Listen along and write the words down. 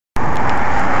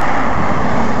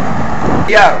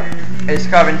Yo, it's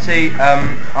CarbinT.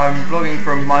 I'm vlogging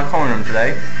from my common room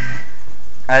today,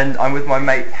 and I'm with my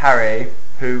mate Harry,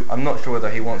 who I'm not sure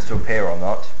whether he wants to appear or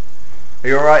not. Are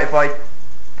you alright if I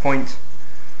point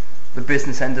the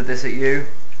business end of this at you?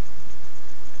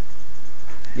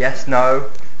 Yes, no?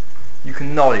 You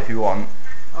can nod if you want.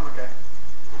 I'm okay.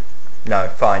 No,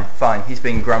 fine, fine. He's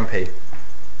being grumpy.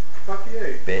 Fuck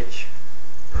you. Bitch.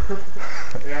 We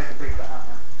have to bleep that out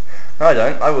now. No, I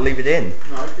don't. I will leave it in.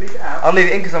 No, bleep it out. I'll leave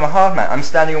it in because I'm a hard man. I'm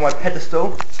standing on my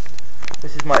pedestal.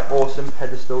 This is my awesome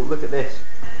pedestal. Look at this.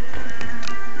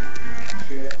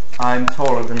 I'm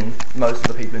taller than most of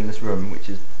the people in this room, which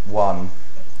is one.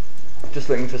 Just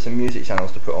looking for some music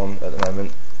channels to put on at the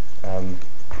moment.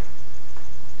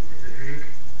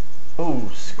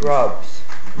 Oh, Scrubs.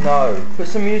 No, put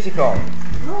some music on.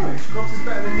 No, Scrubs is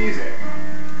better than music.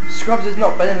 Scrubs is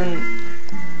not better than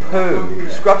poo.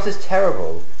 Scrubs is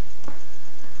terrible.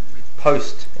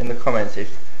 Post in the comments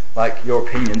if, like, your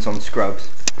opinions on Scrubs.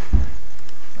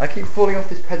 I keep falling off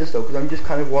this pedestal because I'm just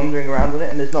kind of wandering around on it,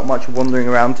 and there's not much wandering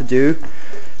around to do.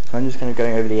 So I'm just kind of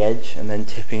going over the edge and then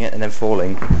tipping it and then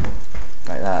falling.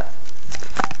 Like that.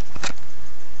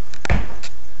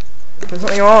 Put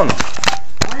something on!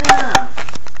 I am!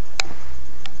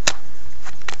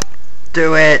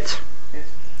 Do it!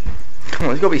 Come on,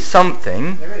 there's got to be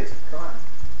something. There is, come on.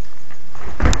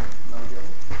 No deal.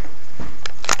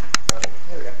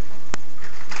 There we go.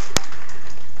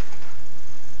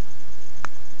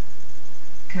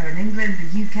 In England, the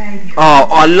UK, the Oh,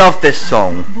 I love this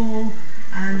song. football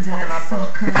and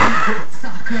soccer.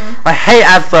 I hate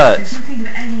adverts. Just think of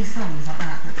any songs like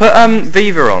that. Put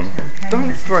Viva on.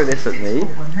 Don't throw this at me.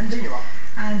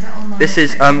 This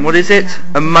is what is it?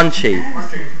 A munchie.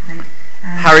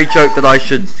 Harry joked that I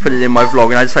should put it in my vlog,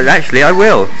 and I decided actually I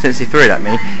will, since he threw it at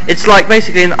me. It's like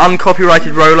basically an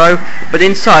uncopyrighted Rolo, but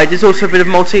inside there's also a bit of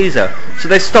Malteser. So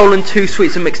they've stolen two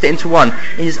sweets and mixed it into one.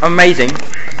 It is amazing.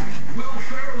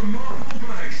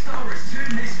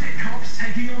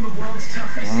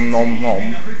 Nom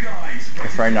nom.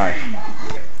 It's very nice.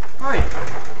 Hi.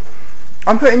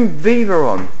 I'm putting Viva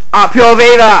on. Up your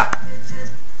Viva!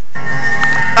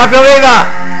 Up your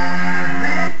Viva!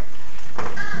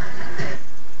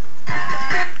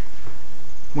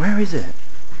 Where is it?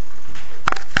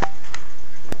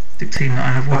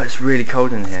 Oh, it's really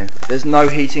cold in here. There's no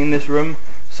heating in this room,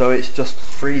 so it's just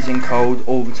freezing cold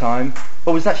all the time.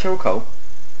 Oh, was that Cheryl Cole?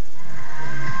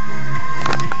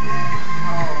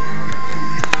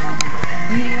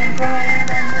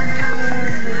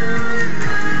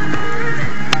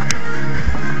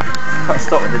 Can't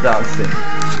stop with the dancing.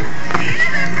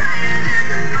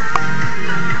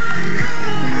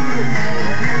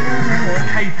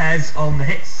 K-Pairs on the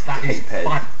hits. That is K-Pairs.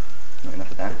 fine. Not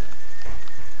enough of that.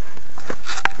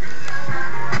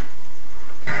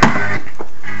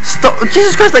 Stop!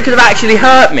 Jesus Christ, that could have actually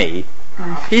hurt me.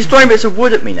 He's throwing bits of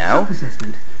wood at me now.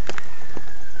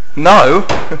 No.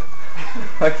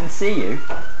 I can see you.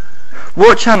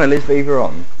 What channel is Viva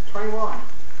on? 21.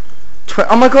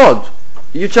 Oh my god!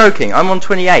 You're joking. I'm on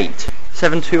 28.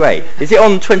 728. Is it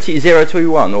on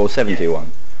 20021 or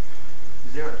 721?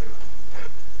 0.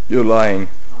 You're lying.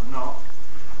 I'm not.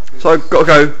 So I've got to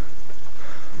go.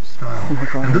 Oh my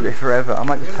god, I'm going to do it forever. I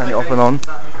might just turn it off and on.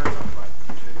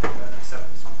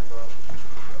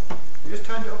 You just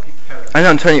turned it off, you carrot. I know,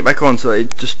 I'm turning it back on so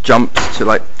it just jumps to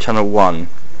like channel 1.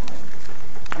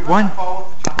 Why?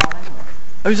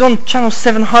 I was on channel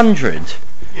 700.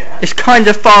 Yeah. It's kind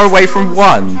of far away from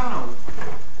 1.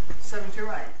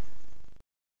 728.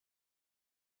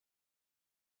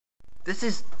 This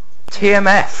is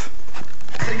TMF.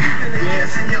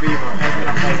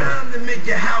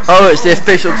 Oh, it's the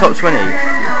official top 20.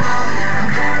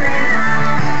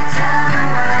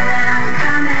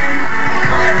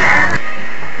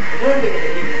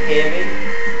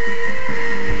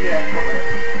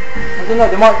 I don't know,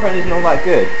 the microphone isn't all that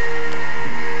good.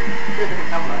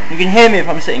 You can hear me if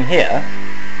I'm sitting here.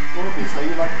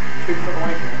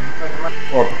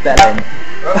 Or belling.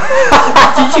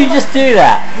 Did you just do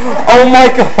that? Oh my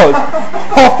god!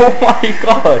 Oh my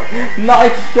god!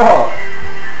 Nice shot!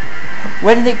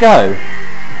 Where did it go?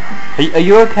 Are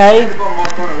you okay?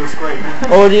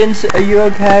 Audience, are you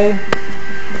okay?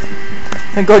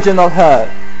 Thank god you're not hurt.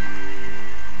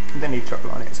 You don't need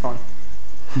chocolate on it, it's fine.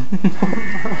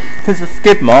 There's a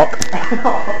skid mark.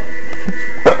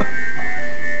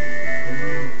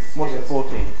 What's it,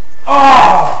 14?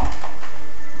 Oh!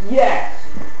 Yes!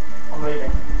 I'm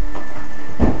leaving.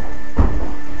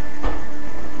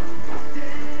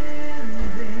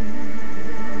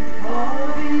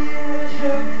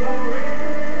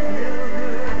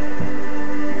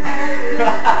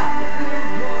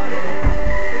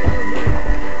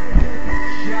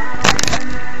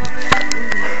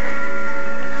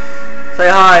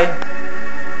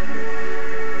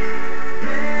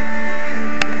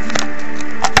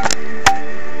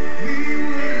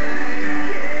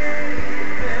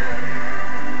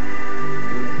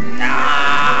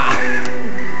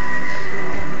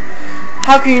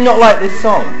 How can you not like this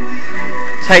song?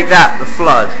 Take That, The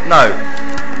Flood. No.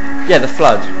 Yeah, The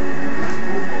Flood.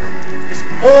 It's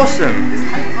awesome.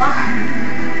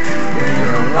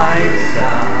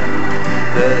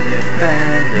 The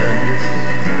defenders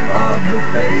of the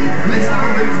faith.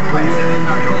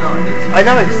 I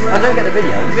know, I don't get the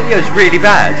video. The video's really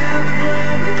bad.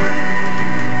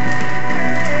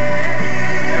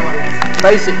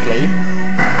 Basically,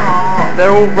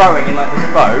 they're all rowing in like this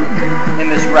boat in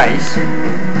this race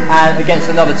and against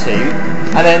another team,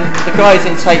 and then the guys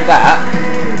in Take That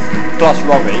plus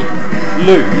Robbie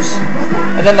lose,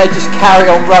 and then they just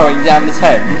carry on rowing down the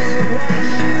Thames.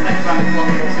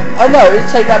 I know,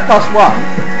 it's Take That plus one,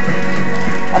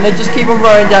 and they just keep on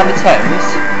rowing down the Thames.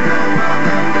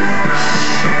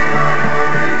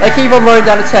 They keep on rowing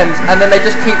down the Thames, and then they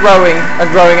just keep rowing and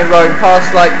rowing and rowing past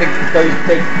like those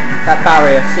big, that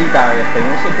barrier, sea barrier thing.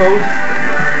 What's it called?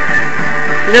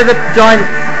 You know the giant,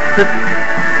 the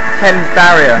Thames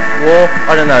barrier wall?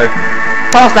 I don't know.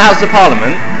 Past the House of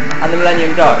Parliament and the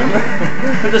Millennium Dome.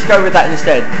 We'll just go with that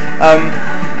instead.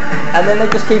 And then they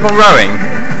just keep on rowing.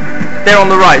 They're on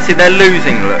the right. See, they're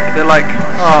losing. Look, they're like,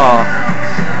 oh.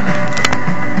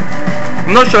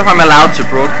 I'm not sure if I'm allowed to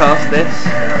broadcast this.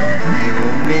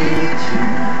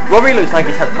 Robbie looks like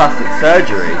he's had plastic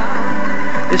surgery.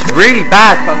 It's really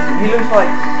bad. He looks like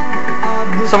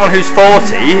someone who's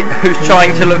 40 who's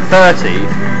trying to look 30.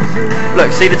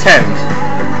 Look, see the Thames.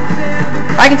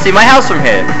 I can see my house from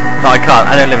here. No, I can't.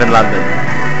 I don't live in London.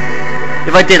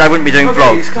 If I did, I wouldn't be doing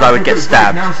vlogs because I would get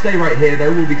stabbed. Now stay right here. They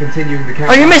will be continuing the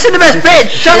countdown. Oh, you're missing the best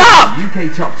bit! Shut up!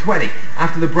 UK Top 20.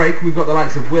 After the break, we've got the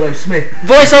likes of Willow Smith.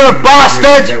 Voiceover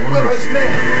bastard! Willow Smith.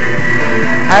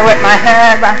 I whip my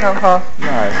hair back and forth.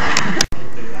 No.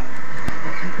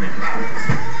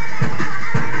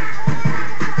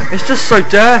 It's just so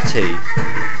dirty.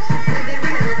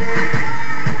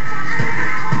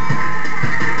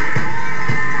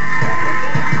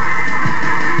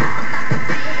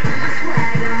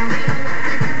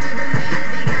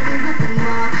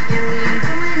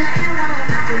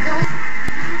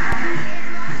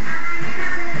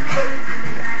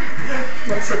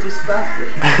 That's such a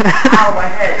spastic. Ow, my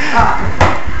head. Ah.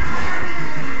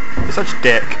 You're such a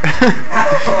dick.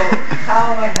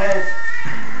 Ow, my head.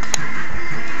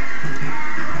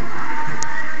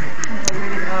 It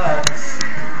really hurts.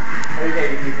 Okay,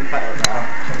 you can cut it now.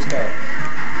 Let's go.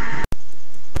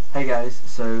 Hey guys,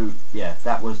 so yeah,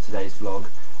 that was today's vlog.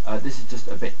 This is just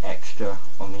a bit extra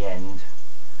on the end.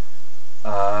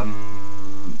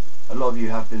 A lot of you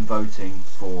have been voting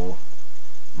for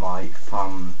my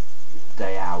fun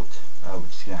day out,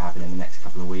 which is going to happen in the next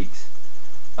couple of weeks.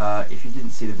 If you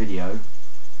didn't see the video,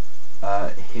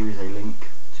 here is a link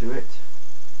to it.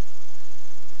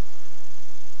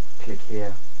 Click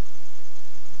here.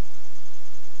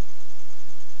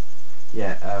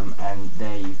 Yeah, and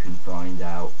there you can find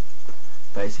out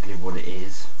basically what it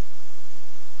is,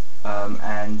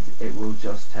 and it will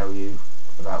just tell you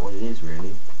about what it is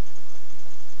really.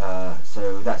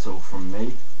 So that's all from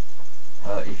me.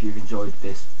 If you've enjoyed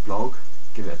this vlog,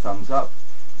 give it a thumbs up.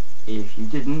 If you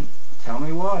didn't, tell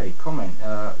me why. Comment.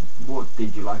 What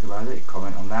did you like about it?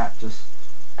 Comment on that. Just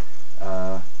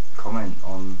comment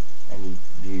on any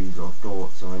views or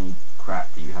thoughts or any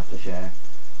crap that you have to share.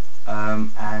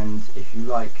 And if you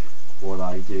like what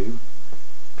I do,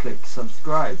 click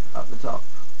subscribe up the top.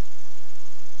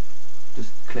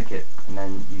 Just click it and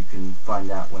then you can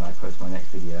find out when I post my next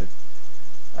video.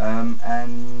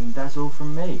 And that's all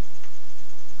from me.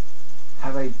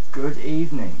 Have a good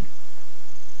evening.